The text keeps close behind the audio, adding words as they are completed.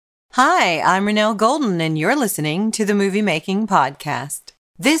Hi, I'm Renelle Golden, and you're listening to the Movie Making Podcast.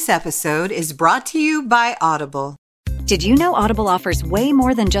 This episode is brought to you by Audible. Did you know Audible offers way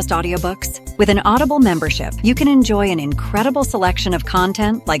more than just audiobooks? With an Audible membership, you can enjoy an incredible selection of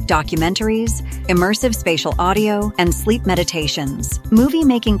content like documentaries, immersive spatial audio, and sleep meditations. Movie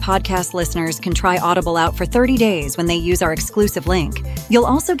Making Podcast listeners can try Audible out for 30 days when they use our exclusive link. You'll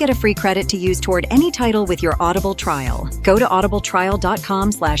also get a free credit to use toward any title with your Audible trial. Go to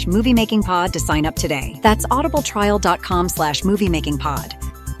audibletrial.com/moviemakingpod to sign up today. That's audibletrial.com/moviemakingpod.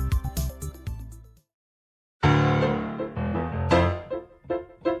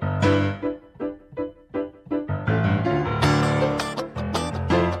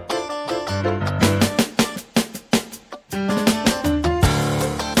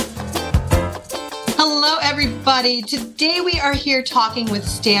 Today we are here talking with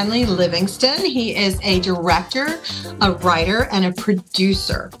Stanley Livingston. He is a director, a writer, and a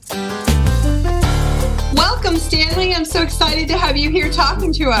producer. Welcome, Stanley. I'm so excited to have you here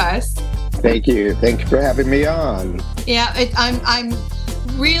talking to us. Thank you. Thank you for having me on. Yeah, I'm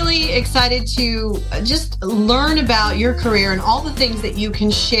really excited to just learn about your career and all the things that you can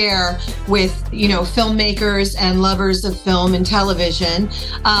share with, filmmakers and lovers of film and television.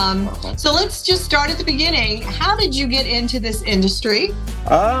 So let's just start at the beginning. How did you get into this industry?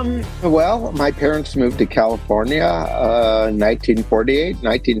 Well, my parents moved to California in 1948.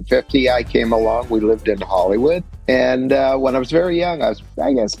 1950, I came along. We lived in Hollywood. And when I was very young, I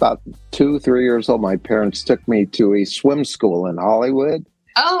guess about 2-3 years old, my parents took me to a swim school in Hollywood.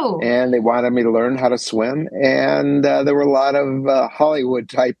 Oh. And they wanted me to learn how to swim. And there were a lot of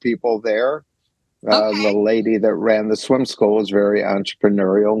Hollywood-type people there. Okay. The lady that ran the swim school was very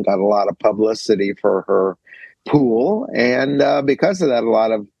entrepreneurial and got a lot of publicity for her pool. And because of that, a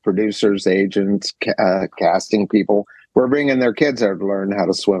lot of producers, agents, casting people were bringing their kids there to learn how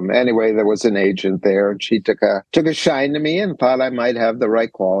to swim. Anyway, there was an agent there, and she took a shine to me and thought I might have the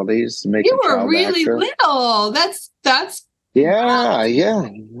right qualities to make a child actor. You were really little. That's Yeah.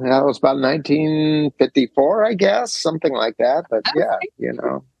 That was about 1954, I guess, something like that. But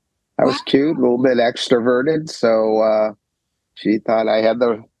I was cute, a little bit extroverted. So she thought I had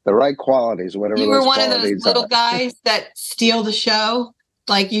the right qualities, whatever those qualities are. You were one of those little guys that steal the show?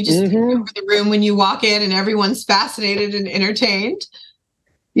 Like you just take over the room when you walk in and everyone's fascinated and entertained?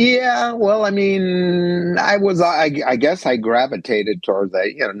 Yeah, well, I mean, I guess I gravitated toward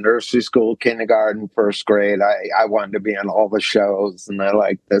that, nursery school, kindergarten, first grade. I wanted to be on all the shows, and I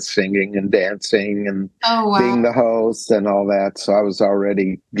liked the singing and dancing and being the host and all that. So I was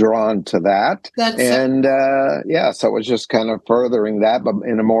already drawn to that. So it was just kind of furthering that, but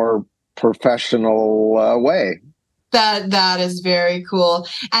in a more professional way. That is very cool.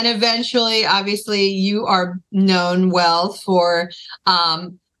 And eventually, obviously, you are known well for,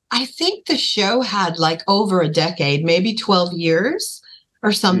 I think the show had like over a decade, maybe 12 years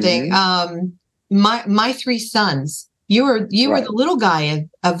or something. My Three Sons. You were the little guy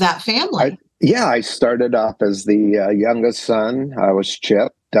of that family. I started off as the youngest son. I was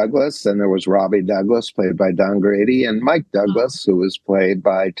Chip Douglas, and there was Robbie Douglas, played by Don Grady, and Mike Douglas, who was played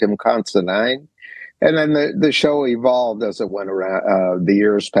by Tim Considine. And then the show evolved as it went around. The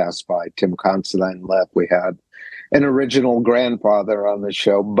years passed by. Tim Considine left. We had an original grandfather on the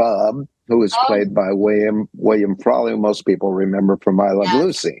show, Bub, who was played by William Frawley, who most people remember from I Love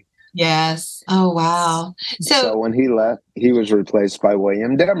Lucy. Yes. Oh, wow. So when he left, he was replaced by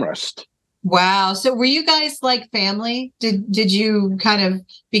William Demarest. Wow. So were you guys like family? Did you kind of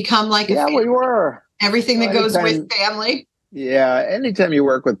become like a family? Yeah, we were. Everything that goes with family? Yeah, anytime you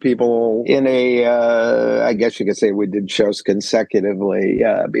work with people in I guess you could say we did shows consecutively,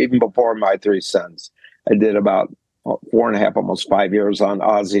 even before My Three Sons. I did about 4.5, almost 5 years on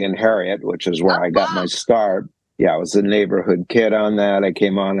Ozzie and Harriet, which is where I got my start. Yeah, I was a neighborhood kid on that. I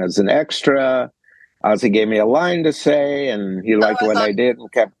came on as an extra. Ozzie gave me a line to say, and he liked what I did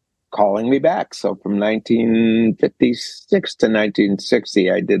and kept calling me back. So from 1956 to 1960,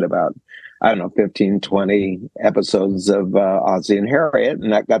 I did about 15, 20 episodes of Ozzie and Harriet,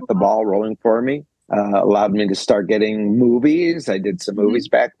 and that got the ball rolling for me. Allowed me to start getting movies. I did some movies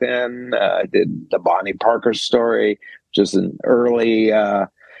back then. I did the Bonnie Parker story, which is an early, I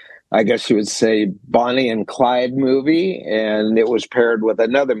guess you would say, Bonnie and Clyde movie, and it was paired with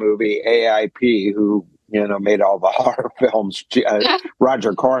another movie, AIP, who made all the horror films,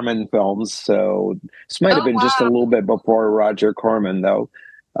 Roger Corman films. So this might have been just a little bit before Roger Corman, though.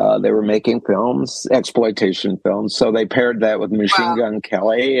 They were making films, exploitation films. So they paired that with Machine Gun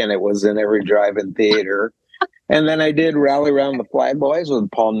Kelly, and it was in every drive-in theater. And then I did Rally Around the Flag Boys with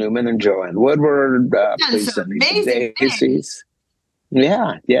Paul Newman and Joanne Woodward, Police and Daisies.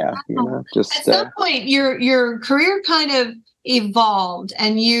 Yeah, yeah. At some point, your career kind of evolved,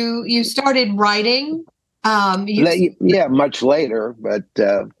 and you started writing. Much later, but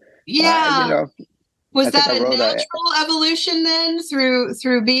yeah. Was I think that I a wrote natural evolution then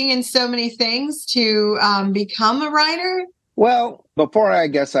through being in so many things to become a writer? Well, before I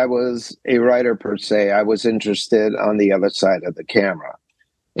guess I was a writer per se, I was interested on the other side of the camera.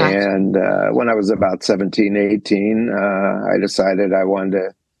 Gotcha. And when I was about 17, 18, I decided I wanted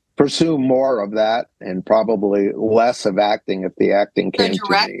to pursue more of that and probably less of acting if the acting came to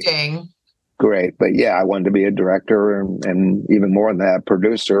me. Great. But yeah, I wanted to be a director and even more than that,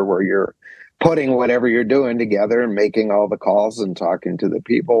 producer, where you're putting whatever you're doing together and making all the calls and talking to the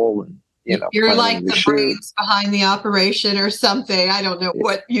people and, you're like the brains behind the operation or something. I don't know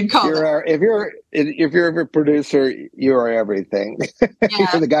what you'd call it. If you're a producer, you are everything. Yeah.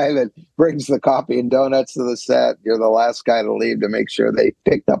 You're the guy that brings the coffee and donuts to the set. You're the last guy to leave to make sure they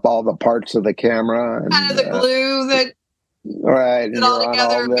picked up all the parts of the camera. And, kind of the glue that right, it all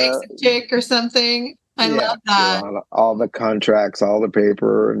together makes it tick or something. I love that. All the contracts, all the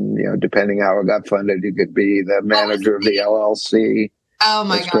paper, and depending how it got funded, you could be the manager of the LLC. Oh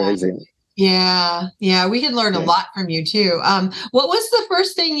my God. It's crazy. Yeah. We can learn a lot from you too. What was the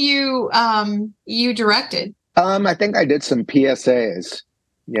first thing you directed? I think I did some PSAs,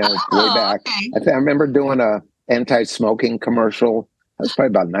 way back. Okay. I remember doing a anti-smoking commercial. That was probably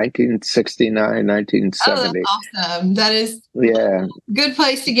about 1969, 1970. Oh, that's awesome. That is a good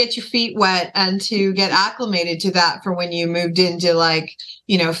place to get your feet wet and to get acclimated to that for when you moved into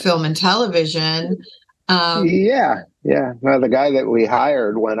film and television. Well, the guy that we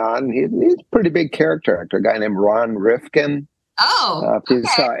hired went on. He's a pretty big character actor, a guy named Ron Rifkin. Oh, if you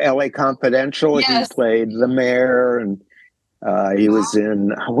saw L.A. Confidential, yes. He played the mayor, and he was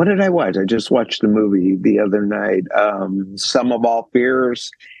in, what did I watch? I just watched the movie the other night, Sum of All Fears.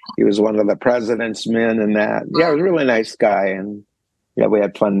 He was one of the president's men in that. Yeah, he was a really nice guy, and we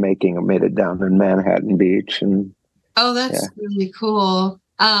had fun making it. Made it down in Manhattan Beach, and that's really cool.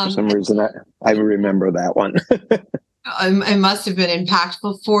 For some reason, I remember that one. It must have been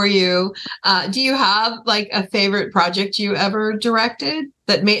impactful for you. Do you have a favorite project you ever directed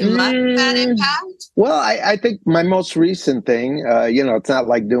that made left that impact? Well, I think my most recent thing, it's not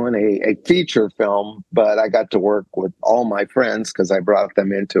like doing a feature film, but I got to work with all my friends because I brought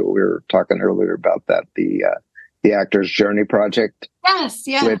them into it. We were talking earlier about that, the Actor's Journey Project. Yes,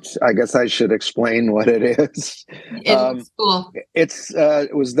 yeah. Which I guess I should explain what it is. It's cool.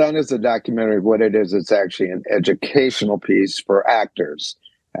 It was done as a documentary. What it is, it's actually an educational piece for actors.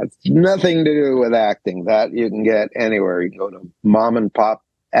 Has nothing to do with acting. That you can get anywhere. You can go to mom and pop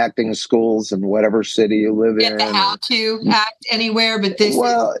acting schools in whatever city you live in. How to act anywhere, but this.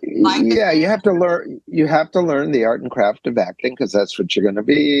 Well, you have to learn. You have to learn the art and craft of acting because that's what you're going to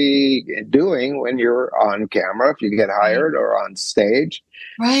be doing when you're on camera, if you get hired or on stage.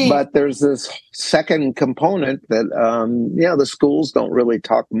 Right. But there's this second component that the schools don't really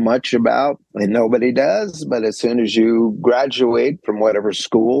talk much about, and nobody does. But as soon as you graduate from whatever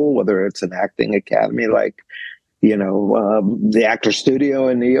school, whether it's an acting academy like the Actor Studio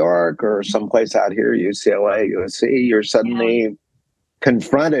in New York or someplace out here, UCLA, USC, you're suddenly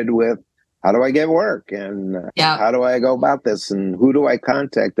confronted with, how do I get work? And how do I go about this? And who do I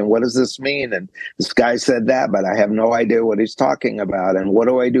contact? And what does this mean? And this guy said that, but I have no idea what he's talking about. And what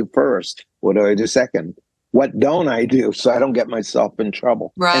do I do first? What do I do second? What don't I do so I don't get myself in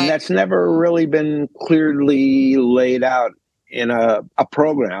trouble? Right. And that's never really been clearly laid out in a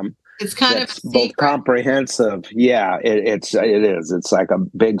program. It's kind of both comprehensive. Yeah, it is. It's like a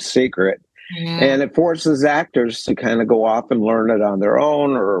big secret. Yeah. And it forces actors to kind of go off and learn it on their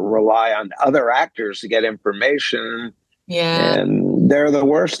own or rely on other actors to get information. Yeah. And they're the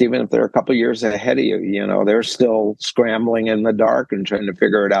worst, even if they're a couple of years ahead of you. They're still scrambling in the dark and trying to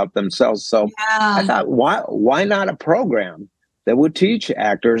figure it out themselves. So I thought, why not a program that would teach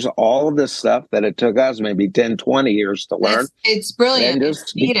actors all of this stuff that it took us maybe 10, 20 years to learn? It's brilliant. And just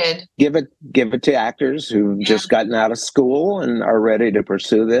it's needed. Give it to actors who've just gotten out of school and are ready to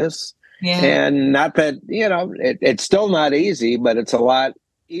pursue this. Yeah. And not that, it's still not easy, but it's a lot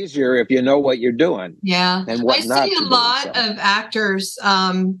easier if you know what you're doing. Yeah. And what I see a lot of actors,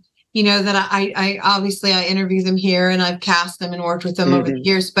 that I obviously I interview them here and I've cast them and worked with them over the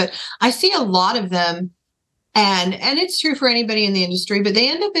years, but I see a lot of them. And it's true for anybody in the industry, but they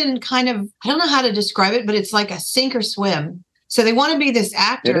end up in kind of, I don't know how to describe it, but it's like a sink or swim. So they want to be this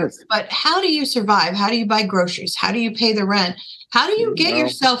actor, but how do you survive? How do you buy groceries? How do you pay the rent? How do you get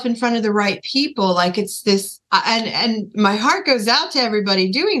yourself in front of the right people? Like it's this, and my heart goes out to everybody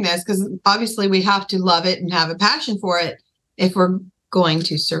doing this because obviously we have to love it and have a passion for it if we're going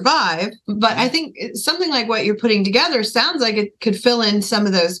to survive. But I think something like what you're putting together sounds like it could fill in some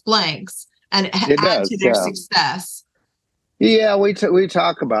of those blanks and add to their success. Yeah, we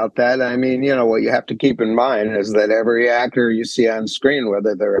talk about that. I mean, what you have to keep in mind is that every actor you see on screen,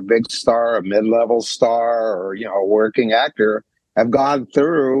 whether they're a big star, a mid-level star, or, a working actor, have gone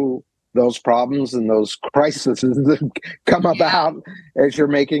through those problems and those crises that come about as you're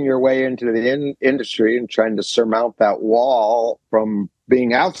making your way into the industry and trying to surmount that wall from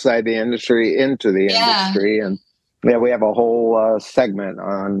being outside the industry into the industry. And we have a whole segment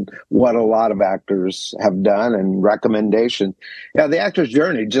on what a lot of actors have done and recommendation. Yeah, the actor's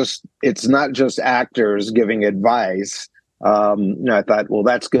journey, it's not just actors giving advice. I thought, well,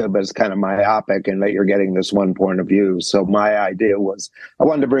 that's good, but it's kind of myopic in that you're getting this one point of view. So my idea was I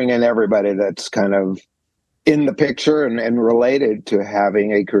wanted to bring in everybody that's kind of in the picture and related to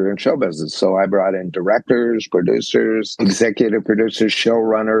having a career in show business. So I brought in directors, producers, executive producers,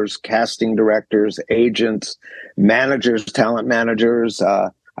 showrunners, casting directors, agents, managers, talent managers.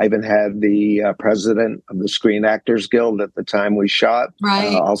 I even had the president of the Screen Actors Guild at the time we shot.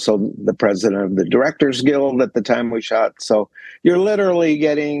 Right. Also the president of the Directors Guild at the time we shot. So you're literally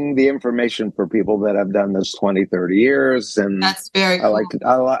getting the information for people that have done this 20, 30 years. And that's very cool.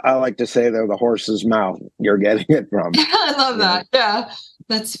 I like to say they're the horse's mouth you're getting it from. I love that. Yeah.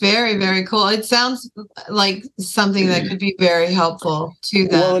 That's very, very cool. It sounds like something that could be very helpful to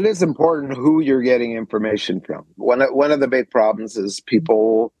them. Well, it is important who you're getting information from. One of the big problems is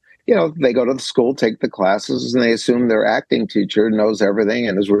people, they go to the school, take the classes, and they assume their acting teacher knows everything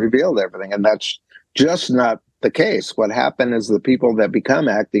and has revealed everything. And that's just not the case. What happened is the people that become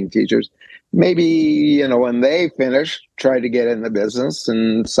acting teachers, maybe, when they finish, tried to get in the business,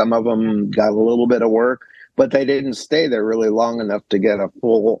 and some of them got a little bit of work, but they didn't stay there really long enough to get a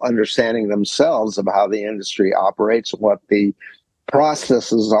full understanding themselves of how the industry operates, what the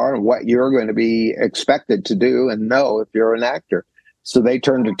processes are, and what you're going to be expected to do and know if you're an actor. So they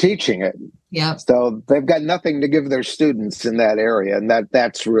turn to teaching it. Yeah. So they've got nothing to give their students in that area, and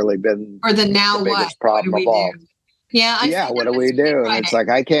that's really been or the now the biggest what? problem What do of all. do? Yeah. What do we do? And it's like,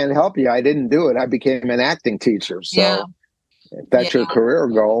 I can't help you. I didn't do it. I became an acting teacher. So if that's your career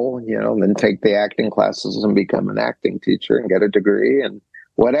goal, then take the acting classes and become an acting teacher and get a degree and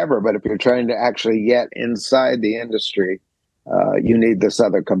whatever. But if you're trying to actually get inside the industry, you need this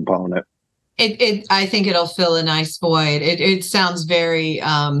other component. I think it'll fill a nice void. It sounds very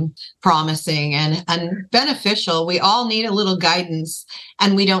promising and beneficial. We all need a little guidance,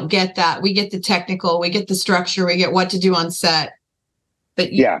 and we don't get that. We get the technical, we get the structure, we get what to do on set. But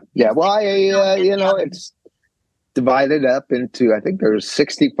well, it's divided up into, I think there's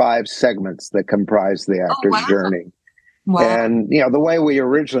 65 segments that comprise the actor's journey. Wow. And, the way we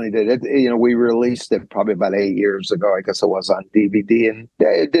originally did it, we released it probably about 8 years ago. I guess it was on DVD, and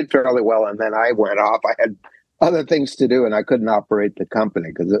it did fairly well. And then I went off. I had other things to do, and I couldn't operate the company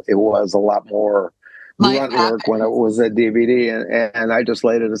because it was a lot more grunt work when it was a DVD. And I just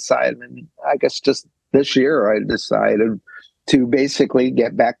laid it aside. And I guess just this year, I decided to basically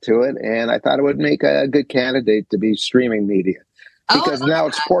get back to it. And I thought it would make a good candidate to be streaming media. Because now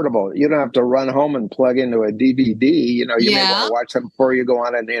it's portable. You don't have to run home and plug into a DVD. You may want to watch them before you go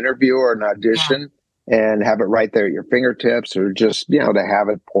on an interview or an audition and have it right there at your fingertips, or just, to have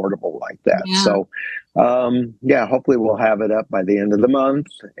it portable like that. Yeah. So, hopefully we'll have it up by the end of the month.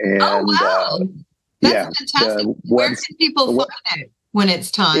 And, That's fantastic. Where can people find it when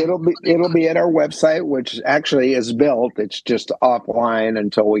it's time? It'll be at our website, which actually is built. It's just offline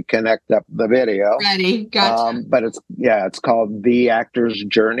until we connect up the video. Ready. Gotcha. But it's called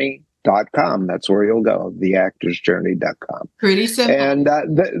theactorsjourney.com. That's where you'll go. theactorsjourney.com. Pretty simple. And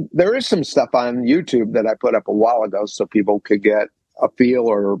there is some stuff on YouTube that I put up a while ago so people could get a feel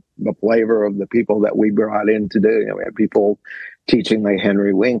or the flavor of the people that we brought in to do. We had people teaching like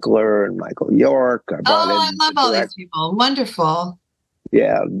Henry Winkler and Michael York. I love all these people. Wonderful.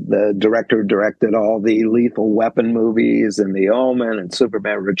 Yeah, the director directed all the Lethal Weapon movies and The Omen and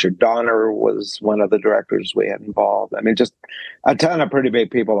Superman. Richard Donner was one of the directors we had involved. I mean, just a ton of pretty big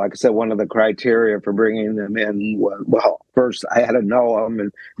people. Like I said, one of the criteria for bringing them in was, first I had to know them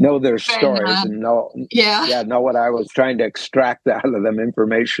and know their stories and know what I was trying to extract out of them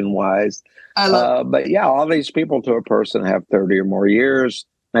information-wise. But all these people to a person have 30 or more years.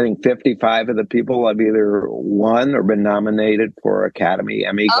 I think 55 of the people have either won or been nominated for Academy,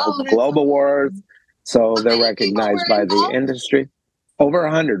 Emmy, Globe Awards. So they're recognized by the industry. Over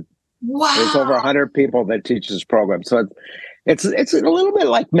 100. Wow. There's over 100 people that teach this program. So it's a little bit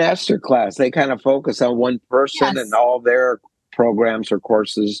like masterclass. They kind of focus on one person, and all their programs or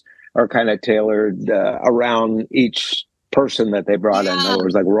courses are kind of tailored around each person that they brought in. In other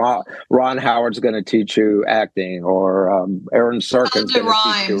words, like Ron Howard's going to teach you acting, or Aaron Sorkin's going to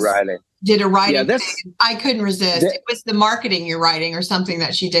teach you writing. Did a writing thing. I couldn't resist. It was the marketing you're writing or something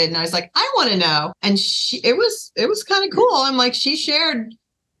that she did. And I was like, I want to know. And it was kind of cool. I'm like, she shared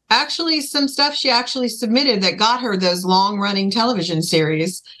actually some stuff she actually submitted that got her those long running television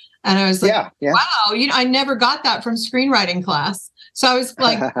series. And I was like, wow, I never got that from screenwriting class. So I was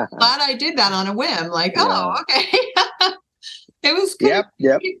like, glad I did that on a whim. Like, oh, okay. It was pretty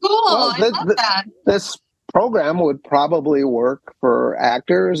cool. Well, I love that. This program would probably work for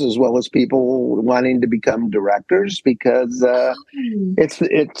actors as well as people wanting to become directors, because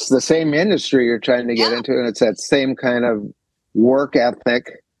it's the same industry you're trying to get into, and it's that same kind of work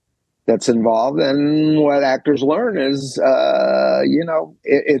ethic that's involved. And what actors learn is,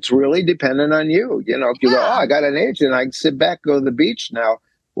 it's really dependent on you. If you go, I got an agent, I can sit back, go to the beach now.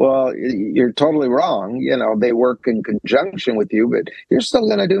 Well, you're totally wrong. They work in conjunction with you, but you're still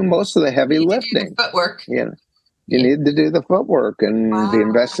going to do most of the heavy lifting. The footwork. You need to do the footwork and the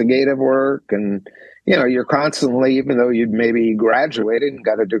investigative work. And, you're constantly, even though you'd maybe graduated and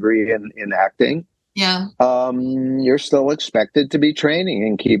got a degree in acting, you're still expected to be training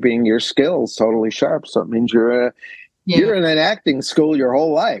and keeping your skills totally sharp. So it means you're in an acting school your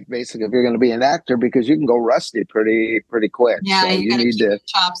whole life, basically, if you're going to be an actor, because you can go rusty pretty quick. Yeah, so you need to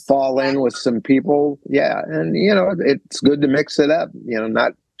fall in with some people. Yeah. And, it's good to mix it up,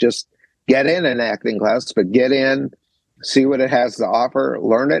 not just get in an acting class, but get in, see what it has to offer,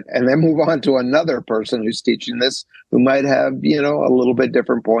 learn it, and then move on to another person who's teaching this, who might have, a little bit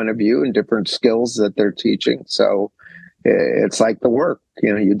different point of view and different skills that they're teaching. So it's like the work,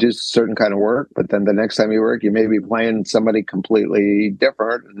 you do a certain kind of work, but then the next time you work, you may be playing somebody completely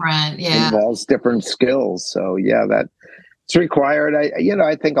different and involves different skills. So it's required.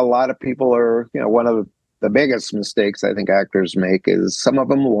 I think a lot of people are, one of the biggest mistakes I think actors make is some of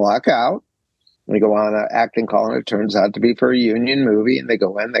them luck out. They go on an acting call and it turns out to be for a union movie, and they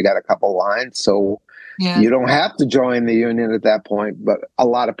go in, they got a couple lines. So you don't have to join the union at that point. But a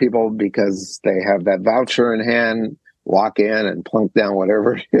lot of people, because they have that voucher in hand, walk in and plunk down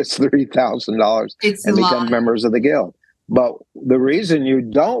whatever it is, $3,000, and become members of the guild. But the reason you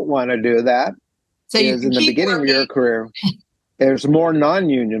don't want to do that is in the beginning of your career, there's more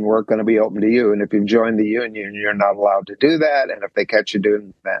non-union work going to be open to you. And if you've joined the union, you're not allowed to do that. And if they catch you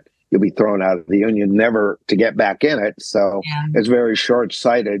doing that, you'll be thrown out of the union, never to get back in it. So it's very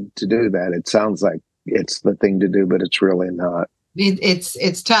short-sighted to do that. It sounds like it's the thing to do, but it's really not.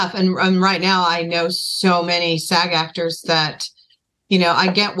 It's tough. And right now I know so many SAG actors that, I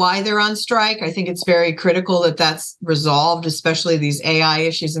get why they're on strike. I think it's very critical that that's resolved, especially these AI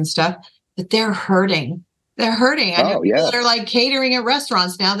issues and stuff, but they're hurting. They're hurting. I know people that are like catering at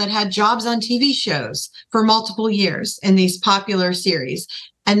restaurants now that had jobs on TV shows for multiple years in these popular series.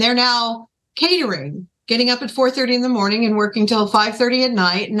 And they're now catering, getting up at 4:30 in the morning and working till 5:30 at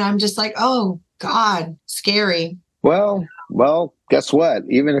night. And I'm just like, oh God, scary. Well, guess what?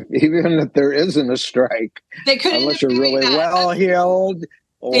 Even if there isn't a strike, they couldn't, unless you're really well-heeled,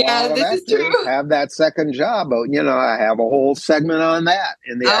 this is true. Have that second job. I have a whole segment on that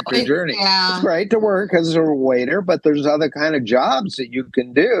in the actor journey. Yeah. It's great to work as a waiter, but there's other kind of jobs that you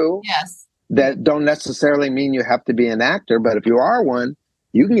can do that don't necessarily mean you have to be an actor. But if you are one,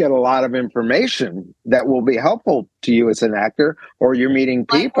 you can get a lot of information that will be helpful to you as an actor, or you're meeting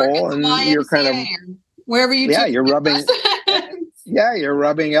people and you're kind of wherever you you're rubbing you're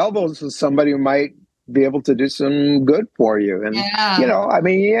rubbing elbows with somebody who might be able to do some good for you. And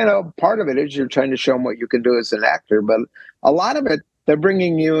part of it is you're trying to show them what you can do as an actor, but a lot of it, they're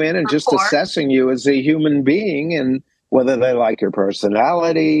bringing you in and just assessing you as a human being, and whether they like your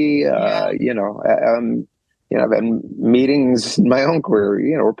personality. I've been meetings in my own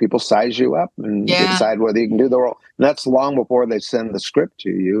career, where people size you up and decide whether you can do the role. And that's long before they send the script to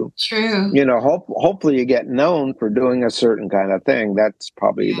you. True. Hopefully you get known for doing a certain kind of thing. That's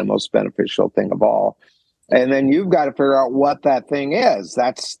probably the most beneficial thing of all. And then you've got to figure out what that thing is.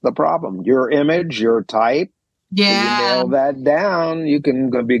 That's the problem. Your image, your type. Yeah. You nail that down, you can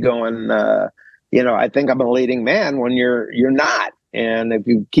be going, I think I'm a leading man, when you're not. And if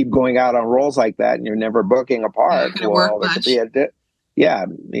you keep going out on roles like that and you're never booking a part, well, there could be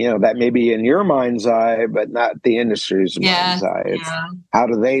that may be in your mind's eye, but not the industry's mind's eye. It's how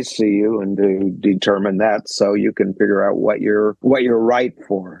do they see you, and to determine that so you can figure out what you're right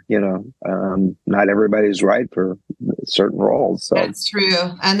for. Not everybody's right for certain roles. So that's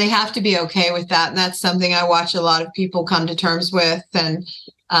true. And they have to be okay with that. And that's something I watch a lot of people come to terms with. And,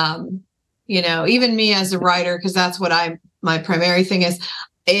 even me as a writer, because that's what my primary thing is,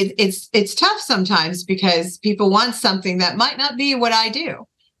 it's tough sometimes because people want something that might not be what I do.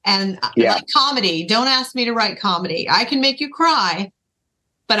 And like comedy, don't ask me to write comedy. I can make you cry,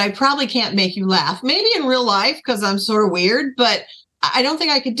 but I probably can't make you laugh. Maybe in real life because I'm sort of weird, but I don't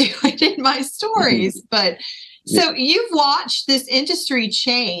think I could do it in my stories. But so you've watched this industry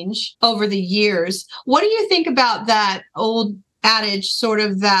change over the years. What do you think about that old adage, sort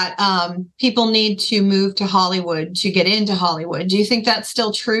of that people need to move to Hollywood to get into Hollywood? Do you think that's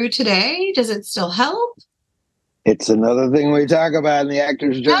still true today? Does it still help? It's another thing we talk about in the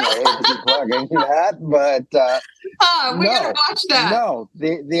Actors Journal. I hate to be plugging that, but we gotta watch that. No,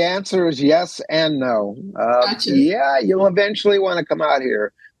 the answer is yes and no. Gotcha. Yeah, you'll eventually want to come out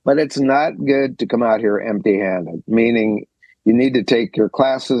here, but it's not good to come out here empty-handed. Meaning, you need to take your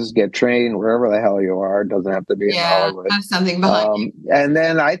classes, get trained wherever the hell you are. It doesn't have to be in Hollywood. Have something behind you. And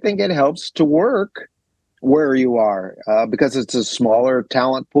then I think it helps to work where you are because it's a smaller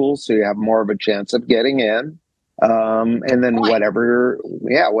talent pool, so you have more of a chance of getting in. And then whatever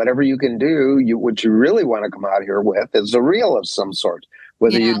you can do, what you really want to come out here with is a reel of some sort.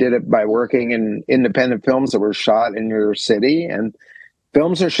 Whether you did it by working in independent films that were shot in your city, and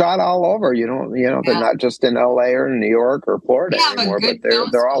films are shot all over. They're not just in LA or New York or Florida anymore, but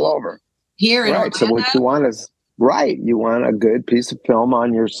they're all over. Here in Orlando. So what you want is you want a good piece of film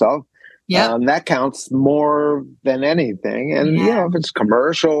on yourself. Yeah, that counts more than anything. And if it's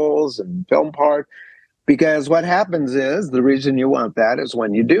commercials and film part. Because what happens is the reason you want that is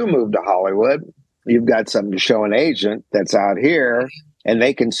when you do move to Hollywood, you've got something to show an agent that's out here and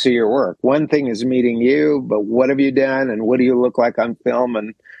they can see your work. One thing is meeting you, but what have you done and what do you look like on film?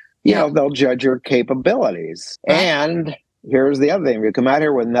 And, they'll judge your capabilities. Right. And here's the other thing. If you come out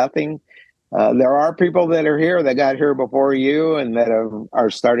here with nothing, there are people that are here that got here before you and that are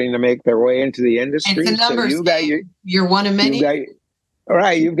starting to make their way into the industry. It's a numbers you're one of many. All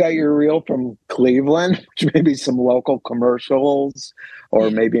right, you've got your reel from Cleveland, which may be some local commercials or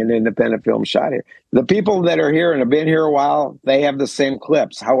maybe an independent film shot here. The people that are here and have been here a while, they have the same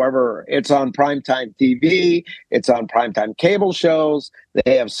clips. However, it's on primetime TV, it's on primetime cable shows.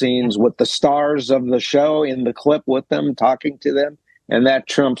 They have scenes with the stars of the show in the clip with them, talking to them, and that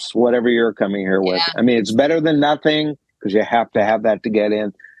trumps whatever you're coming here with. I mean, it's better than nothing because you have to have that to get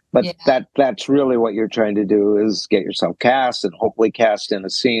in. But that's really what you're trying to do is get yourself cast and hopefully cast in a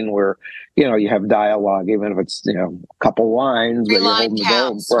scene where, you have dialogue, even if it's, a couple lines, but you're holding the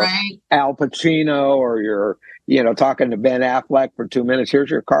door for Al Pacino or you're, talking to Ben Affleck for 2 minutes. Here's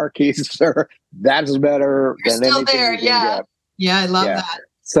your car keys, sir. That's better than anything there. You can get. Yeah, I love that.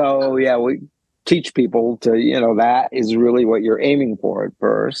 So, we teach people to, that is really what you're aiming for at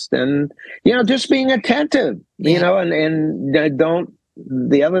first. And, just being attentive, and don't.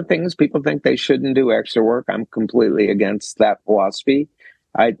 The other things, people think they shouldn't do extra work. I'm completely against that philosophy.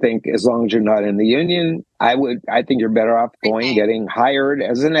 I think as long as you're not in the union, I think you're better off getting hired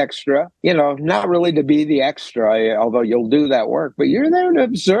as an extra, not really to be the extra, although you'll do that work, but you're there to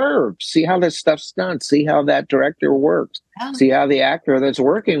observe, see how this stuff's done, see how that director works, see how the actor that's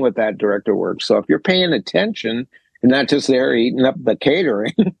working with that director works. So if you're paying attention and not just there eating up the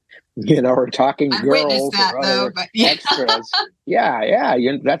catering, or talking to girls or other extras.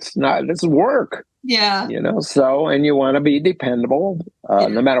 That's work. Yeah. So, and you want to be dependable,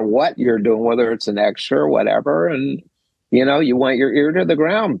 no matter what you're doing, whether it's an extra or whatever. And, you want your ear to the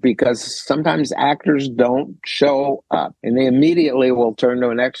ground because sometimes actors don't show up and they immediately will turn to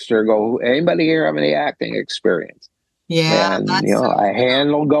an extra and go, anybody here have any acting experience? Yeah. And, a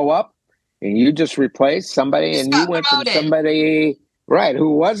hand will go up and you just replace somebody and you went from somebody... Right,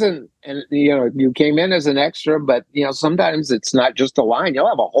 who wasn't, and you came in as an extra, but sometimes it's not just a line. You'll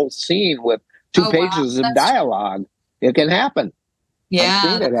have a whole scene with 2 pages of dialogue. It can happen. Yeah,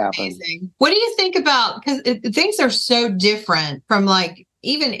 I've seen it happen. Amazing. What do you think about? Because things are so different from like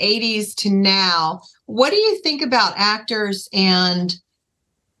even 80s to now. What do you think about actors and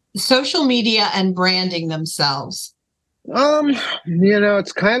social media and branding themselves?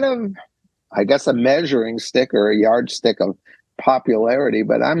 It's kind of, I guess, a measuring stick or a yardstick of popularity,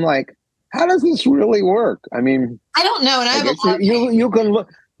 but I'm like, how does this really work? I mean, I don't know, and I have a lot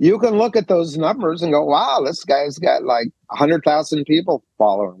you can look at those numbers and go, wow, this guy's got like 100,000 people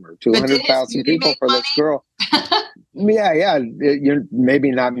following him or 200,000 people for this girl. You're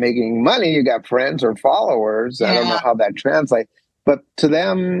maybe not making money. You got friends or followers. I don't know how that translates. But to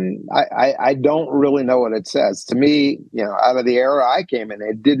them, I don't really know what it says. To me, out of the era I came in,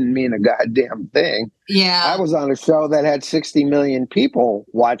 it didn't mean a goddamn thing. Yeah. I was on a show that had 60 million people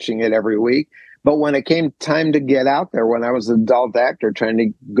watching it every week. But when it came time to get out there, when I was an adult actor trying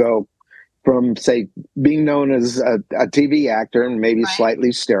to go, from say being known as a TV actor and maybe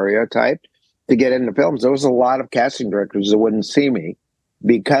slightly stereotyped to get into films. There was a lot of casting directors that wouldn't see me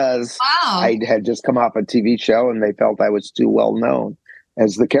because I had just come off a TV show and they felt I was too well known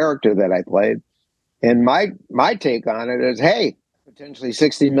as the character that I played. And my take on it is, hey, potentially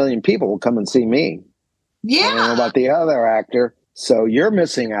 60 million people will come and see me. Yeah. I don't know about the other actor. So you're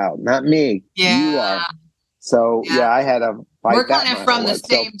missing out, not me. Yeah. You are. So, I had a fight. We're kind of from the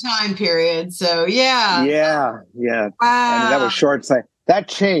same time period. So, yeah. Yeah. Wow. I mean, that was short sight. That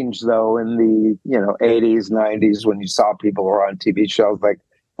changed, though, in the 80s, 90s, when you saw people who were on TV shows, like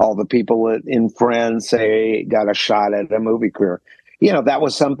all the people in Friends say got a shot at a movie career. That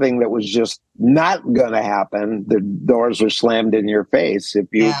was something that was just not going to happen. The doors were slammed in your face. If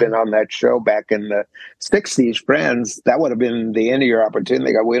you've been on that show back in the 60s, Friends, that would have been the end of your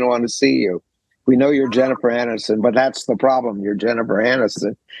opportunity. We don't want to see you. We know you're Jennifer Aniston, but that's the problem. You're Jennifer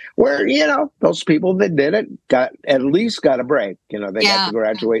Aniston. Where, those people that did it at least got a break. They got to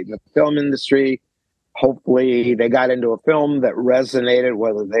graduate in the film industry. Hopefully they got into a film that resonated,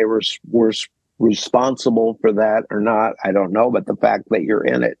 whether they were responsible for that or not, I don't know, but the fact that you're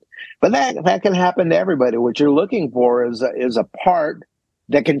in it. But that can happen to everybody. What you're looking for is a part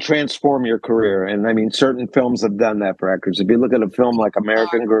that can transform your career. And I mean, certain films have done that for actors. If you look at a film like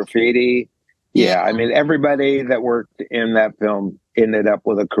American Graffiti, I mean, everybody that worked in that film ended up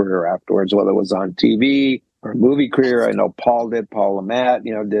with a career afterwards, whether it was on TV or movie career. I know Paul Lamette,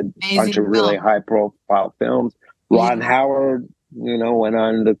 did a bunch of really high profile films. Ron Howard, went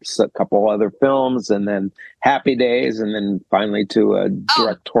on to a couple other films, and then Happy Days, and then finally to a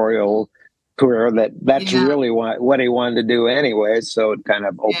directorial career that's really what he wanted to do anyway. So it kind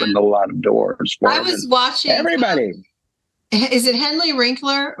of opened a lot of doors for him. I was watching everybody. Is it Henley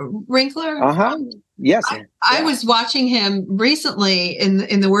Winkler? Yes. I was watching him recently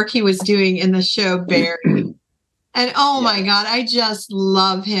in the work he was doing in the show Barry. And my God, I just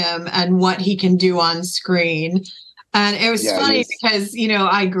love him and what he can do on screen. And it was funny because,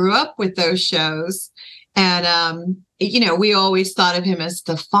 I grew up with those shows and, we always thought of him as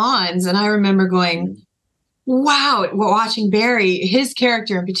the Fonz. And I remember going, wow, watching Barry, his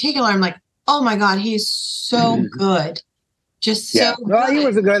character in particular, I'm like, oh my God, he's so good. Just so good. Well, he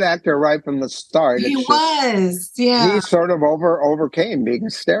was a good actor right from the start. He was. He sort of overcame being a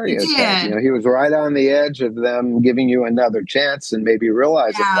stereotype. He was right on the edge of them giving you another chance and maybe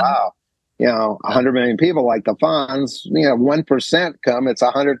realizing, wow, 100 million people like the Fonz, 1% come, it's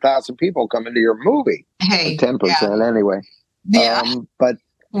 100,000 people coming to your movie. Hey, 10% anyway. But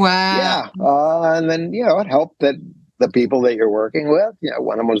wow. And then, it helped that the people that you're working with,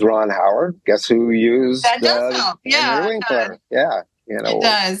 one of them was Ron Howard. Guess who used that does help. Winkler? Yeah. It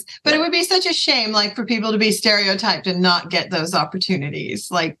does. But it would be such a shame, like, for people to be stereotyped and not get those opportunities.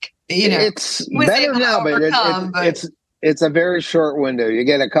 Like, it's better now, but it's a very short window. You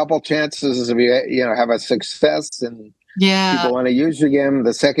get a couple chances if you have a success and people want to use you again.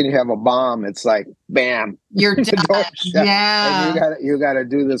 The second you have a bomb, it's like, bam, you're done. And you got to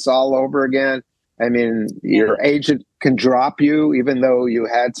do this all over again. I mean, your agent can drop you even though you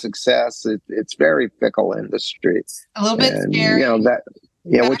had success. It's very fickle industry. A little bit scary.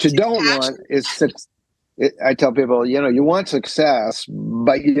 What you don't want is I tell people, you want success,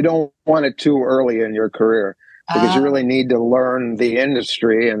 but you don't want it too early in your career because you really need to learn the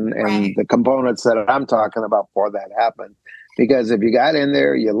industry and the components that I'm talking about for that happen. Because if you got in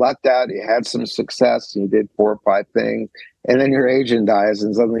there, you lucked out, you had some success, you did 4 or 5 things, and then your agent dies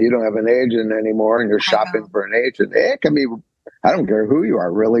and suddenly you don't have an agent anymore and you're shopping for an agent. It can be, I don't care who you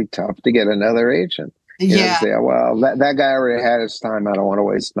are, really tough to get another agent. Say, well, that guy already had his time. I don't want to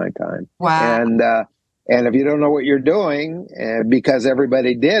waste my time. Wow. And if you don't know what you're doing, because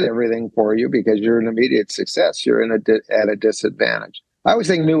everybody did everything for you because you're an immediate success, you're at a disadvantage. I always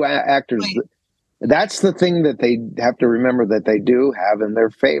think new actors, that's the thing that they have to remember that they do have in their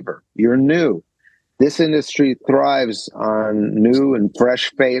favor. You're new. This industry thrives on new and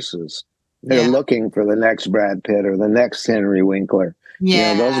fresh faces. They're looking for the next Brad Pitt or the next Henry Winkler.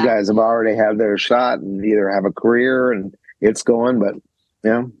 Yeah. Those guys have already had their shot and either have a career and it's going, but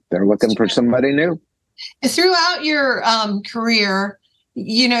they're looking for somebody new. Throughout your career,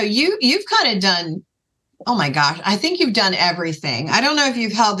 you've kind of done, oh my gosh, I think you've done everything. I don't know if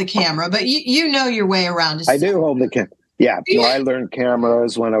you've held the camera, but you know your way around. I do hold the camera. Yeah. No, I learned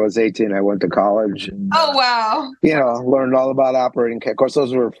cameras when I was 18. I went to college. And, oh, wow. Learned all about operating. Of course,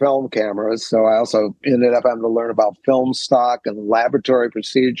 those were film cameras. So I also ended up having to learn about film stock and laboratory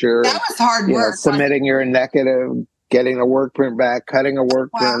procedure. That was hard work. Submitting your negative, getting a work print back, cutting a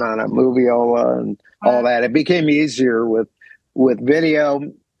work print on a moviola and all that. It became easier with video.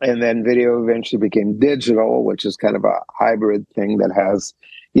 And then video eventually became digital, which is kind of a hybrid thing that has,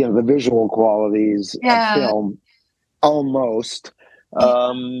 the visual qualities of film almost.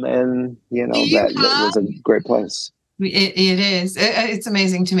 And, that was a great place. It is. It's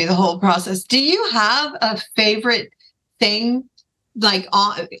amazing to me, the whole process. Do you have a favorite thing, like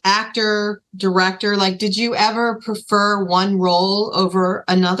actor, director? Like, did you ever prefer one role over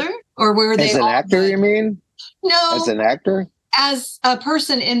another? Or were they as an actor, you mean? No. As an actor? As a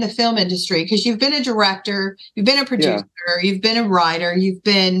person in the film industry, because you've been a director, you've been a producer, you've been a writer, you've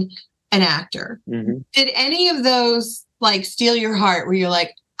been an actor. Mm-hmm. Did any of those like steal your heart where you're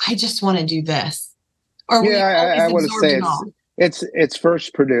like, I just want to do this? Or I would say it's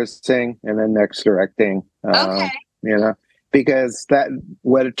first producing and then next directing. Okay. Because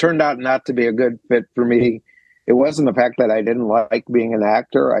what it turned out not to be a good fit for me, it wasn't the fact that I didn't like being an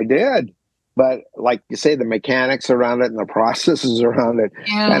actor. I did. But like you say, the mechanics around it and the processes around it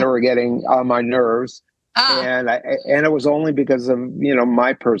kind of were getting on my nerves. And it was only because of,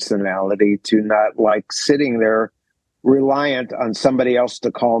 my personality to not like sitting there reliant on somebody else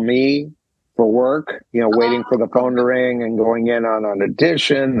to call me for work, waiting for the phone to ring and going in on an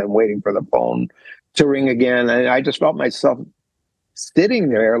audition and waiting for the phone to ring again. And I just felt myself sitting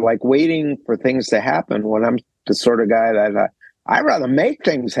there like waiting for things to happen when I'm the sort of guy that I'd rather make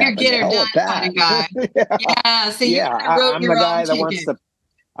things happen. You're get it done kind of guy. So I'm the guy that wants to.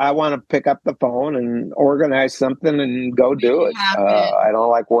 I want to pick up the phone and organize something and go do it. I don't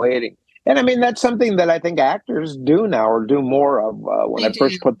like waiting. And I mean, that's something that I think actors do now or do more of. When I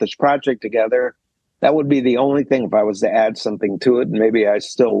first put this project together, that would be the only thing if I was to add something to it, and maybe I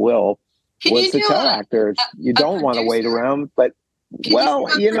still will, was to tell actors, you don't want to wait around. But,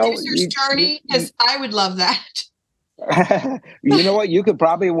 producer's journey, because I would love that. You know what? You could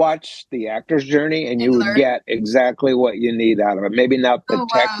probably watch the actor's journey and you would get exactly what you need out of it. Maybe not the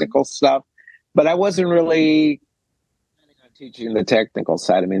technical stuff, but I wasn't really planning on teaching the technical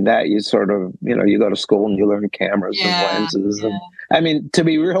side. I mean, that you sort of, you go to school and you learn cameras and lenses. And I mean, to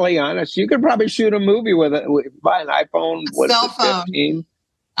be really honest, you could probably shoot a movie by an iPhone. Cell phone. 15.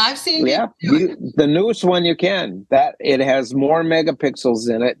 I've seen the newest one you can. That it has more megapixels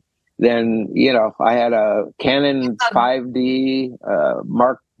in it. Then, I had a Canon 5D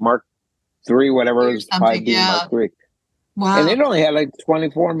Mark III, whatever it was, 5D Mark III. Wow. And it only had like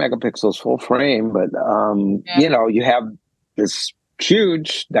 24 megapixels full frame, but, you have this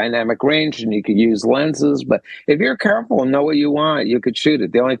huge dynamic range and you could use lenses. But if you're careful and know what you want, you could shoot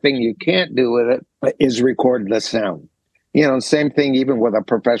it. The only thing you can't do with it is record the sound. Same thing even with a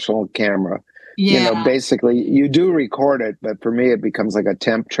professional camera. Basically you do record it, but for me, it becomes like a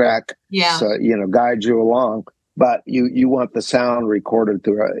temp track. So, guide you along, but you want the sound recorded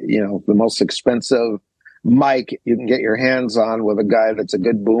through the most expensive mic you can get your hands on with a guy that's a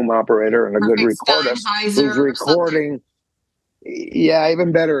good boom operator and a good recorder who's recording. Yeah.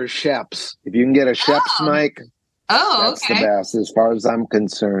 Even better is Sheps. If you can get a Sheps mic, that's the best as far as I'm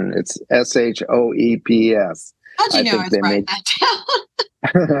concerned. It's SHOEPS. How'd you know I was writing that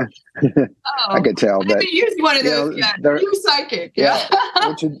down? I could tell, but use one of those. You psychic.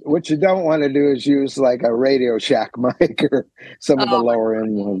 What you don't want to do is use like a Radio Shack mic or some of the lower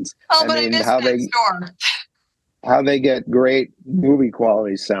end ones. I mean, how they get great movie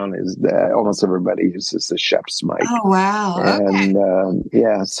quality sound is that almost everybody uses the Sheps mic. Oh wow!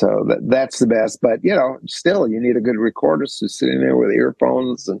 And so that's the best. But still, you need a good recorder. So sitting there with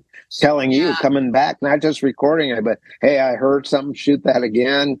earphones and telling you, coming back, not just recording it, but hey, I heard something. Shoot that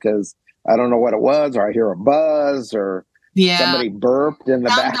again because I don't know what it was, or I hear a buzz, or somebody burped in the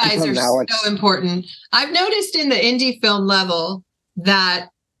sound background. Guys are so important. I've noticed in the indie film level that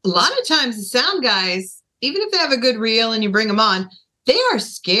a lot of times the sound guys, even if they have a good reel and you bring them on, they are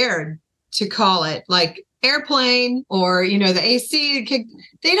scared to call it like airplane or, the AC.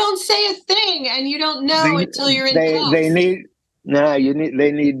 They don't say a thing and you don't know until you're in close. They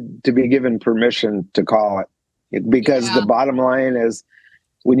need to be given permission to call it because the bottom line is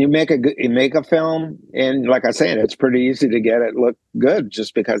when you make a film, and like I said, it's pretty easy to get it look good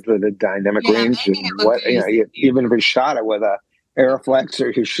just because of the dynamic range and what, even if you shot it with a Airflex or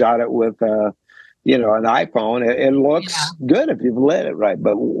you shot it with an iPhone, it looks good if you've lit it right.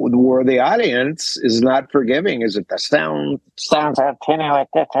 But where the audience is not forgiving is if the sounds are tinny like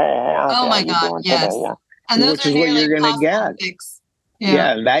this. Oh my God, yes. And which is what you're going to get.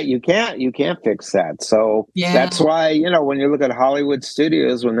 And that you can't fix that. So that's why, when you look at Hollywood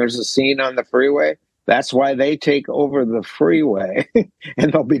studios, when there's a scene on the freeway, that's why they take over the freeway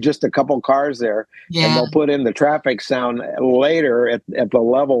and there'll be just a couple cars there and they'll put in the traffic sound later at the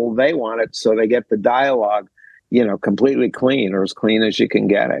level they want it. So they get the dialogue completely clean or as clean as you can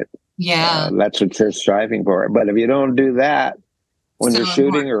get it. Yeah. That's what you're striving for. But if you don't do that when you're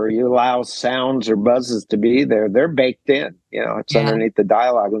shooting, or you allow sounds or buzzes to be there, they're baked in. It's underneath the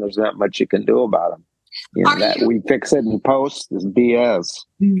dialogue, and there's not much you can do about them. We fix it in post is BS.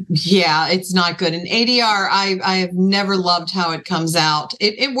 Yeah, it's not good. And ADR, I have never loved how it comes out.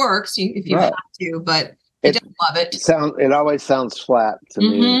 It works if you have to, but I don't love it. It always sounds flat to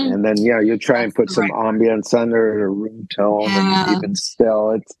me. And then you try and put some ambience under it, or room tone, and even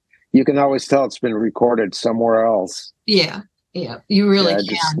still, you can always tell it's been recorded somewhere else. Yeah, you really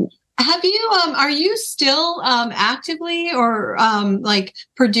can. Have you? Are you still actively or like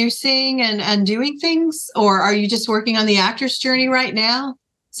producing and doing things, or are you just working on the actor's journey right now?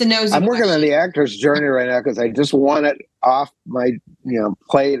 I'm working on the actor's journey right now because I just want it off my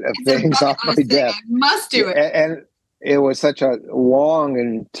plate of things off my desk. I must do it. And it was such a long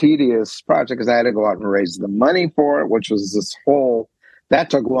and tedious project because I had to go out and raise the money for it, which was that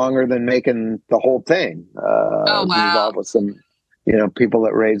took longer than making the whole thing. Oh wow! Involved with some people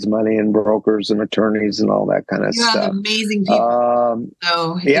that raise money and brokers and attorneys and all that kind of stuff. You have amazing people.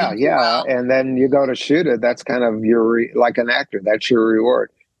 Yeah. And then you go to shoot it. That's kind of like an actor. That's your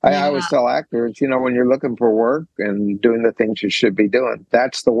reward. I always tell actors, when you're looking for work and doing the things you should be doing,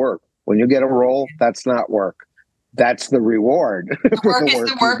 that's the work. When you get a role, that's not work. That's the reward. Work is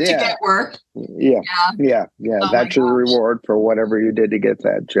the work to get work. Yeah. Oh, that's your reward for whatever you did to get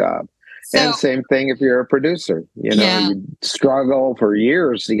that job. And same thing if you're a producer, you struggle for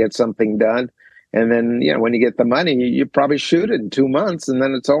years to get something done. And then, when you get the money, you probably shoot it in 2 months and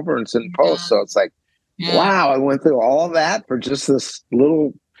then it's over and it's in post. So it's like, wow, I went through all that for just this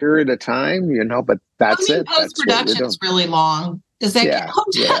little period of time, but that's it. Post-production is really long. Does that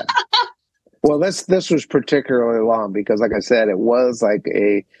count? Yeah. Well, this was particularly long because, like I said, it was like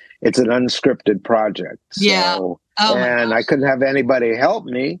it's an unscripted project. So, and I couldn't have anybody help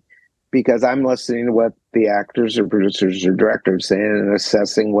me, because I'm listening to what the actors or producers or directors saying and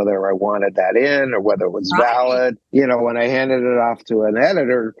assessing whether I wanted that in or whether it was valid. When I handed it off to an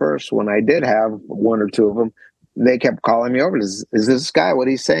editor first, when I did have one or two of them, they kept calling me over. Is this guy, what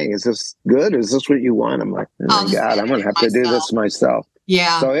he's saying? Is this good? Is this what you want? I'm like, oh my God, I'm going to have to do this myself.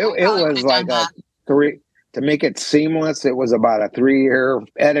 Yeah. So it was like to make it seamless, it was about a 3-year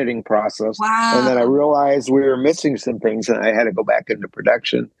editing process. Wow. And then I realized we were missing some things and I had to go back into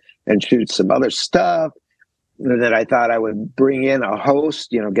production and shoot some other stuff. And then I thought I would bring in a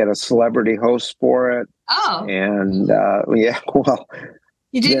host, get a celebrity host for it. Oh. And well,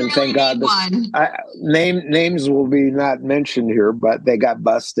 you didn't really thank God need one. Names will be not mentioned here, but they got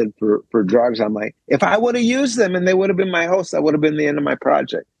busted for drugs. I'm like, if I would have used them and they would have been my host, that would have been the end of my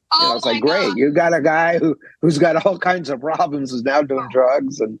project. Oh, it's like, great, you got a guy who's got all kinds of problems, who's now doing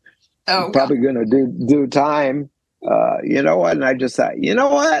drugs and probably going to do time. You know what? And I just thought, you know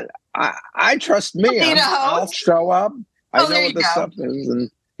what? I trust me. I'll show up. I know what the stuff is. And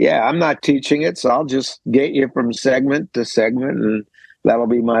I'm not teaching it. So I'll just get you from segment to segment. And that'll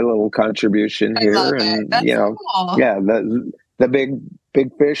be my little contribution here. And, That's cool. The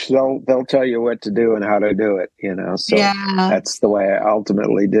big fish, they'll tell you what to do and how to do it, So that's the way I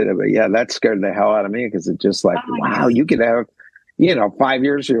ultimately did it. But that scared the hell out of me because it's just like, wow, you could have, 5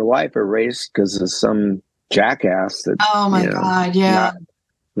 years of your life erased because of some jackass that God,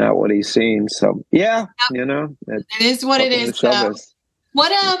 not what he's seen. So it is what it is.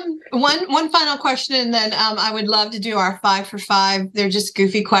 What one final question, and then I would love to do our 5 for 5. They're just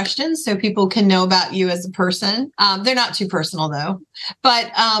goofy questions so people can know about you as a person. They're not too personal though.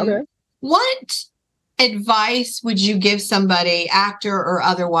 But what advice would you give somebody, actor or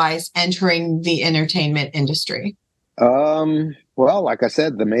otherwise, entering the entertainment industry? Well, like I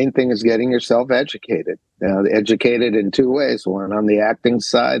said, the main thing is getting yourself educated. Educated in 2 ways. One, on the acting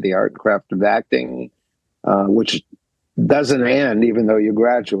side, the art and craft of acting, which doesn't end even though you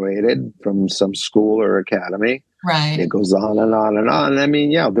graduated from some school or academy. Right. It goes on and on and on. I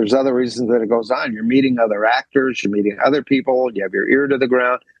mean, there's other reasons that it goes on. You're meeting other actors, you're meeting other people, you have your ear to the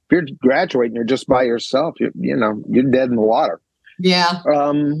ground. If you're graduating, you're just by yourself, you're dead in the water. Yeah.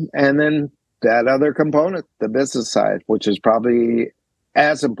 And then that other component, the business side, which is probably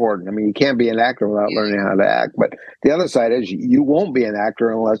as important. I mean, you can't be an actor without learning how to act. But the other side is you won't be an actor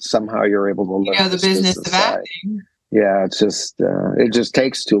unless somehow you're able to learn the business of acting. Yeah, it's just it just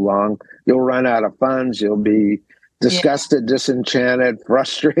takes too long. You'll run out of funds. You'll be disgusted, disenchanted,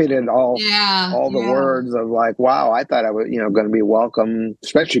 frustrated. All the words of like, wow, I thought I was going to be welcome.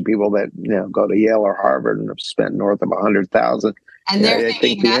 Especially people that go to Yale or Harvard and have spent north of $100,000. And they're I thinking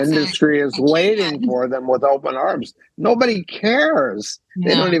think the that's industry is a waiting kid. for them with open arms. Nobody cares.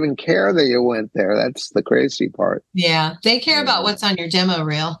 They No. don't even care that you went there. That's the crazy part. Yeah. They care about Yeah. what's on your demo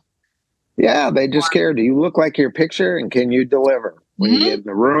reel. Yeah, they just care. Do you look like your picture, and can you deliver when you Mhm. get in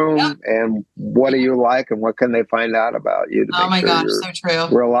the room? Yep. And what do you like, and what can they find out about you to Oh make my sure gosh, you're so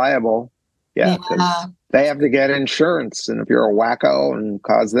true. reliable? Yeah, Yeah. because they have to get insurance, and if you're a wacko and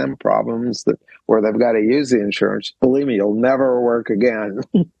cause them problems where they've got to use the insurance, believe me, you'll never work again.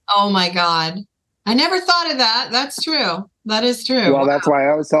 Oh my God. I never thought of that. That's true. That is true. Well, Wow. that's why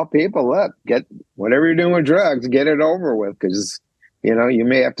I always tell people, look, get whatever you're doing with drugs, get it over with, because you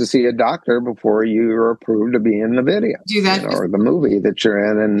may have to see a doctor before you're approved to be in the video, Do that. or the movie that you're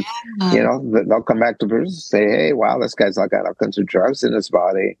in, and they'll come back to producers and say, "Hey, wow, this guy's got all kinds of drugs in his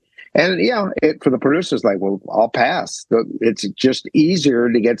body." And for the producers, like, well, I'll pass. It's just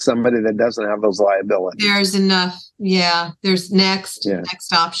easier to get somebody that doesn't have those liabilities. There's enough. Yeah. There's next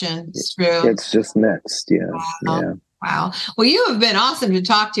option. It's true. It's just next. Yeah. Wow. Yeah. Wow. Well, you have been awesome to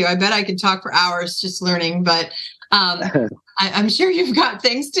talk to. I bet I could talk for hours just learning, but I'm sure you've got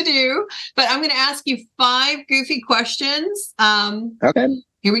things to do. But I'm going to ask you 5 goofy questions. Okay.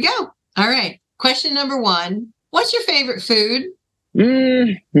 Here we go. All right. Question number 1. What's your favorite food?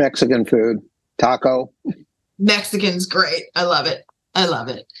 Mexican food. Taco. Mexican's great. I love it. I love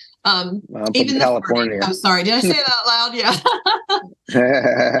it. I'm Even from California. I'm sorry. Did I say that out loud?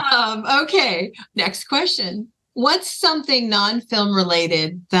 Yeah. Okay. Next question. What's something non-film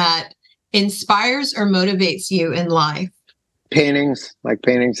related that inspires or motivates you in life? Paintings, like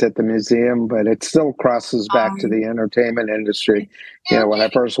paintings at the museum, but it still crosses back to the entertainment industry. When I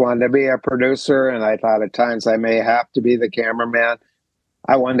first wanted to be a producer, and I thought at times I may have to be the cameraman,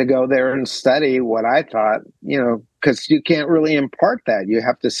 I wanted to go there and study what I thought, because you can't really impart that. You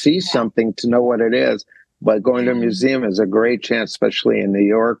have to see something to know what it is. But going to a museum is a great chance, especially in New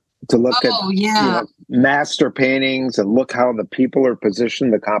York, to look at master paintings and look how the people are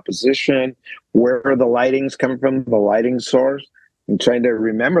positioned, the composition, where the lighting's coming from, the lighting source, and trying to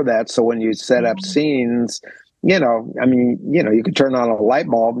remember that. So when you set up scenes, you could turn on a light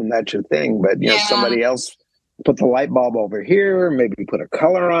bulb and that's your thing, but somebody else put the light bulb over here, maybe put a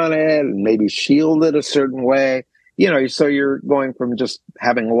color on it, and maybe shield it a certain way. So you're going from just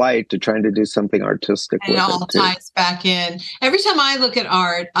having light to trying to do something artistic with it. And it all ties back in. Every time I look at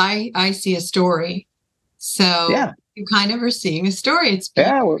art, I see a story. So you kind of are seeing a story. It's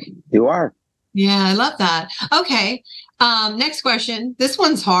beautiful. Yeah, you are. Yeah, I love that. Okay. Next question. This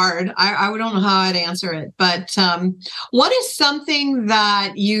one's hard. I don't know how I'd answer it, but what is something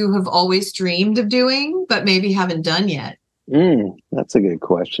that you have always dreamed of doing, but maybe haven't done yet? That's a good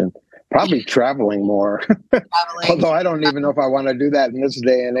question. Probably traveling more. Although I don't even know if I want to do that in this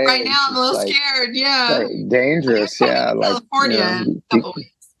day and age. Right now, I'm a little scared. Yeah. Like dangerous. Yeah. California.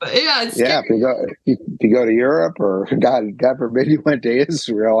 But yeah, it's if you go to Europe, or God forbid you went to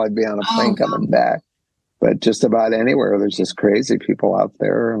Israel, I'd be on a plane coming back. But just about anywhere, there's just crazy people out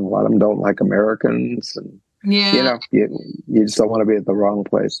there, and a lot of them don't like Americans, and you just don't want to be at the wrong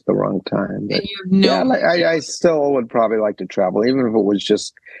place at the wrong time. But, I still would probably like to travel, even if it was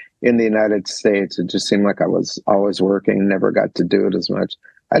just in the United States. It just seemed like I was always working, never got to do it as much.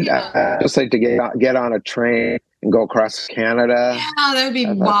 I'd just like to get on a train and go across Canada. Yeah, that would be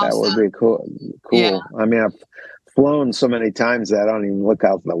awesome. That would be cool. Yeah. I mean, I've flown so many times that I don't even look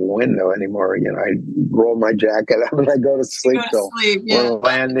out the window anymore. I roll my jacket up and I go to sleep till we're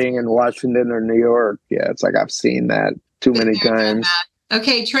landing in Washington or New York. Yeah, it's like I've seen that too many times.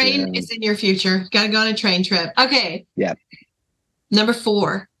 Okay, train is in your future. Got to go on a train trip. Okay. Yeah. Number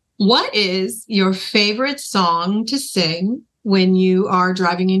 4. What is your favorite song to sing when you are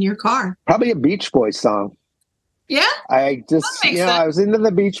driving in your car? Probably a Beach Boys song. Yeah? I just, I was into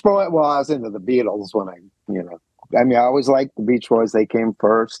the Beach Boys. Well, I was into the Beatles when I always liked the Beach Boys. They came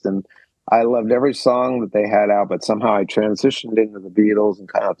first, and I loved every song that they had out, but somehow I transitioned into the Beatles and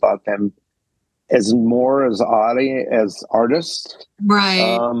kind of thought them as artists.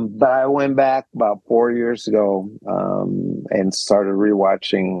 Right. But I went back about 4 years ago and started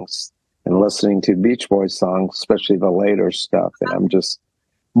rewatching and listening to Beach Boys songs, especially the later stuff. And I'm just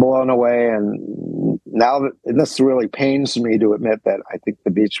blown away. And now this really pains me to admit that I think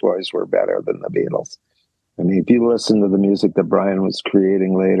the Beach Boys were better than the Beatles. I mean, if you listen to the music that Brian was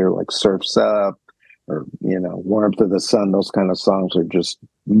creating later, like Surf's Up, or, Warmth of the Sun, those kind of songs are just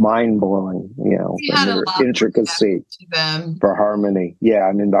mind-blowing, for their intricacy, for harmony. Yeah,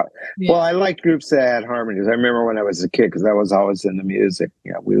 I mean, well, I liked groups that had harmonies. I remember when I was a kid, because I was always into music.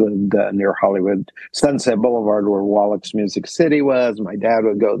 We lived near Hollywood, Sunset Boulevard, where Wallach's Music City was. My dad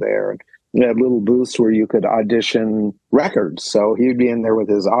would go there, and We had little booths where you could audition records. So he'd be in there with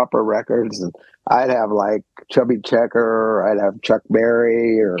his opera records, and I'd have like Chubby Checker, I'd have Chuck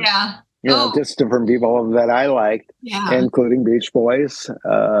Berry, or just different people that I liked, including Beach Boys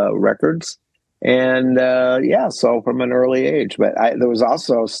records. And so from an early age, but there was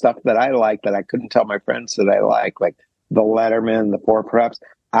also stuff that I liked that I couldn't tell my friends that I liked, like the Letterman, the Four Preps.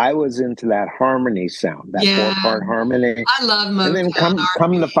 I was into that harmony sound, that 4-part harmony. I love Motown. And then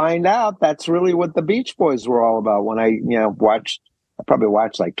come to find out, that's really what the Beach Boys were all about. When I probably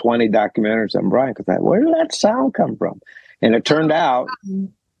watched like 20 documentaries on Brian, because where did that sound come from? And it turned out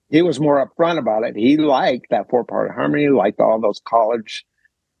he was more upfront about it. He liked that 4-part harmony, liked all those college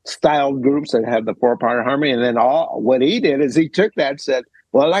style groups that had the 4-part harmony. And then what he did is he took that and said,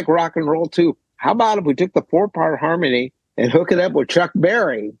 well, I like rock and roll too. How about if we took the 4-part harmony and hook it up with Chuck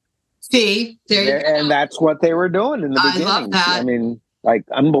Berry? See, there you go. And that's what they were doing in the beginning. I love that. I mean, like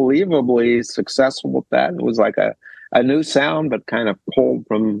unbelievably successful with that. It was like a new sound, but kind of pulled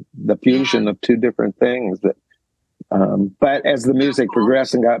from the fusion of two different things. But as the music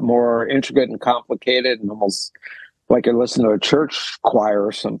progressed and got more intricate and complicated, and almost like you listen to a church choir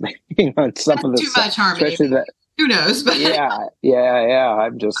or something, some of the too much harmony. Who knows? But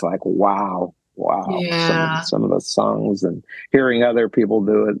I'm just like, wow. Yeah. Some of the songs, and hearing other people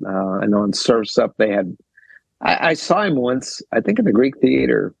do it. And on Surf's Up, they had. I saw him once, I think at the Greek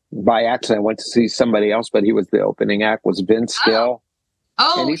Theater. By accident, I went to see somebody else, but he was the opening act. Was Vince Gill?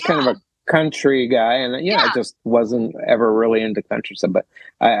 And he's kind of a country guy, and I just wasn't ever really into country stuff. But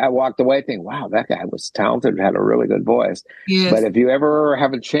I walked away thinking, wow, that guy was talented, had a really good voice. Yes. But if you ever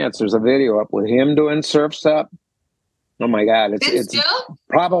have a chance, there's a video up with him doing Surf's Up. Oh my God, it's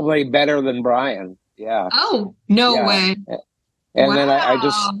probably better than Brian. Yeah. Oh, no way. And then I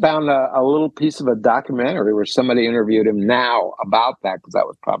just found a little piece of a documentary where somebody interviewed him now about that, because that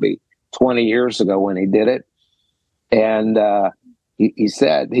was probably 20 years ago when he did it. And he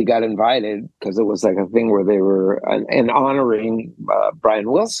said he got invited because it was like a thing where they were honoring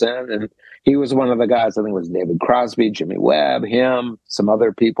Brian Wilson. And he was one of the guys, I think it was David Crosby, Jimmy Webb, him, some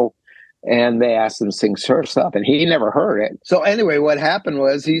other people. And they asked him to sing Surf's Up, and he never heard it. So anyway, what happened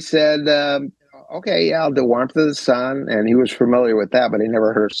was he said, okay, I'll do Warmth of the Sun. And he was familiar with that, but he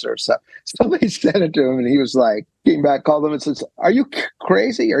never heard Surf's Up. Somebody sent it to him, and he was like, came back, called him and says, are you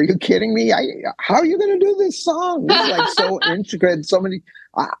crazy? Are you kidding me? How are you going to do this song? It's like so intricate, so many.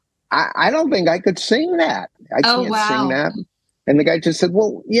 I don't think I could sing that. I can't sing that. And the guy just said,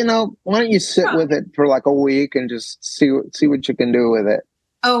 well, why don't you sit with it for like a week and just see what you can do with it.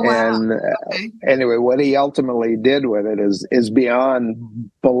 Oh, wow. And anyway, what he ultimately did with it is beyond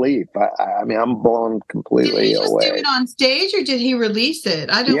belief. I mean, I'm blown completely away. Did he just do it on stage, or did he release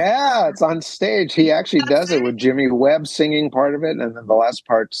it? Yeah, it's on stage. He actually does it with Jimmy Webb singing part of it, and then the last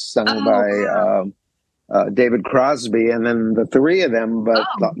part's sung by David Crosby, and then the three of them. But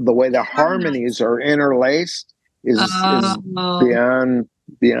the way the harmonies are interlaced is beyond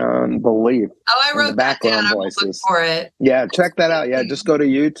belief. Oh, I wrote that down. I will look for it. Yeah, check that out. Yeah, just go to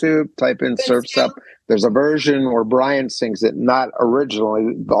YouTube, type in Surf's Up. There's a version where Brian sings it, not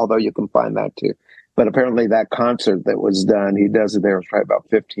originally, although you can find that too. But apparently that concert that was done, he does it there, it was probably about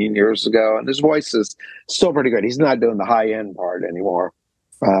 15 years ago. And his voice is still pretty good. He's not doing the high-end part anymore.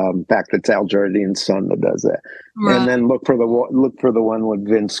 In fact, it's Al Jardine's son that does it. Right. And then look for the one with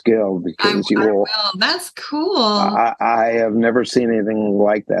Vince Gill, because I will. That's cool. I have never seen anything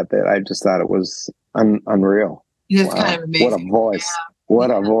like that. That I just thought it was unreal. It's kind of amazing. What a voice! Yeah. What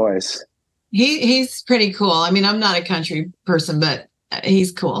a voice! He's pretty cool. I mean, I'm not a country person, but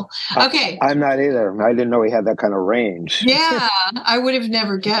he's cool. Okay. I'm not either. I didn't know he had that kind of range. Yeah, I would have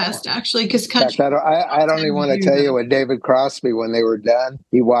never guessed, actually, because country. I don't even want to tell you what David Crosby, when they were done,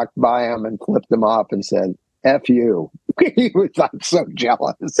 he walked by him and flipped him off and said, F you. He was like so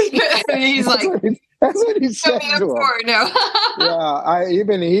jealous. He's like, that's what he said to him. Yeah,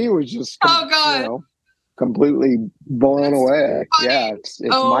 even he was just completely blown away. Funny. Yeah, it's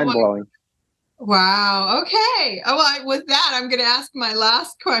mind-blowing. Wow. Okay. Oh, with that, I'm going to ask my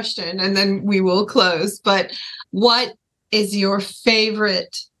last question, and then we will close. But what is your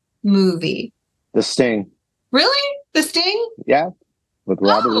favorite movie? The Sting. Really? The Sting? Yeah. With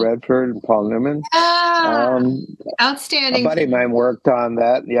Robert Redford and Paul Newman. Outstanding. A buddy of mine worked on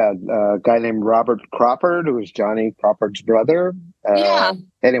that. Yeah. A guy named Robert Crawford, who was Johnny Crawford's brother.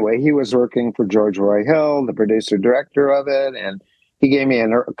 Anyway, he was working for George Roy Hill, the producer-director of it, and he gave me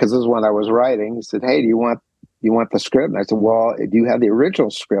because this is when I was writing. He said, hey, do you want the script? And I said, well, do you have the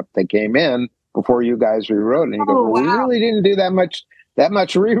original script that came in before you guys rewrote it? And he goes, we really didn't do that much that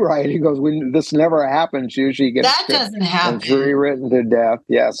much rewrite. He goes, this never happens. Usually you get that doesn't happen. It's rewritten to death.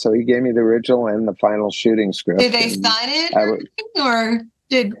 Yeah, so he gave me the original and the final shooting script. Did they sign it or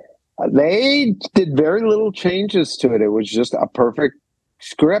did... They did very little changes to it. It was just a perfect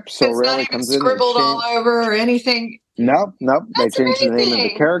script. So it's really not even comes scribbled in all over or anything. Nope. That's they changed the name of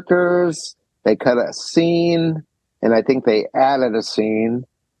the characters. They cut a scene, and I think they added a scene,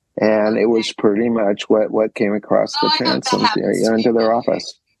 and it was pretty much what came across the transom into their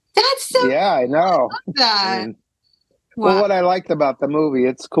office. That's so yeah, I know. I love that. Well, what I liked about the movie,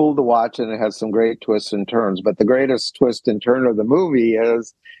 it's cool to watch, and it has some great twists and turns. But the greatest twist and turn of the movie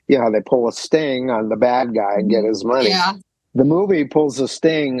is, they pull a sting on the bad guy and get his money. Yeah. The movie pulls a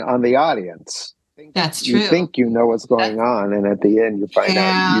sting on the audience. That's true. You think you know what's going on, and at the end you find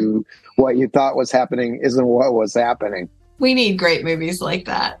out what you thought was happening isn't what was happening. We need great movies like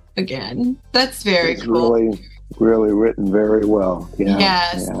that again. That's very cool. Really written very well. Yeah,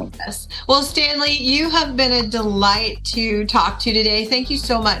 yes. Well, Stanley, you have been a delight to talk to today. Thank you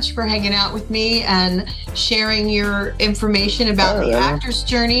so much for hanging out with me and sharing your information about the actor's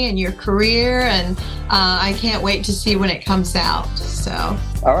journey and your career. And I can't wait to see when it comes out. So,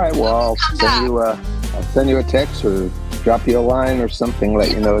 all right. Well, I'll send you a text or drop you a line or something,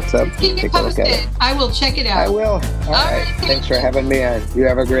 let you know what's up. Keep it posted. I will check it out. I will. All right. Thanks for having me on. You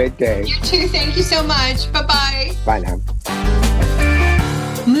have a great day. You too. Thank you so much. Bye-bye. Bye now.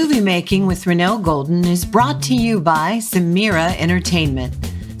 Movie Making with Renelle Golden is brought to you by Samira Entertainment,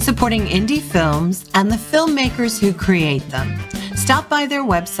 supporting indie films and the filmmakers who create them. Stop by their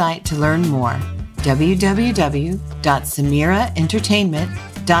website to learn more.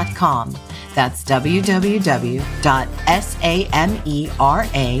 www.samiraentertainment.com. That's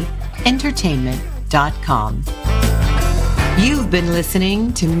www.sameraentertainment.com. You've been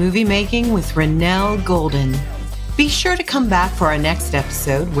listening to Movie Making with Renelle Golden. Be sure to come back for our next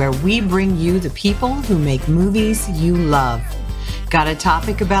episode where we bring you the people who make movies you love. Got a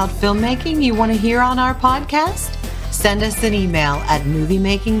topic about filmmaking you want to hear on our podcast? Send us an email at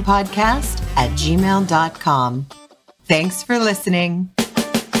moviemakingpodcast@gmail.com. Thanks for listening.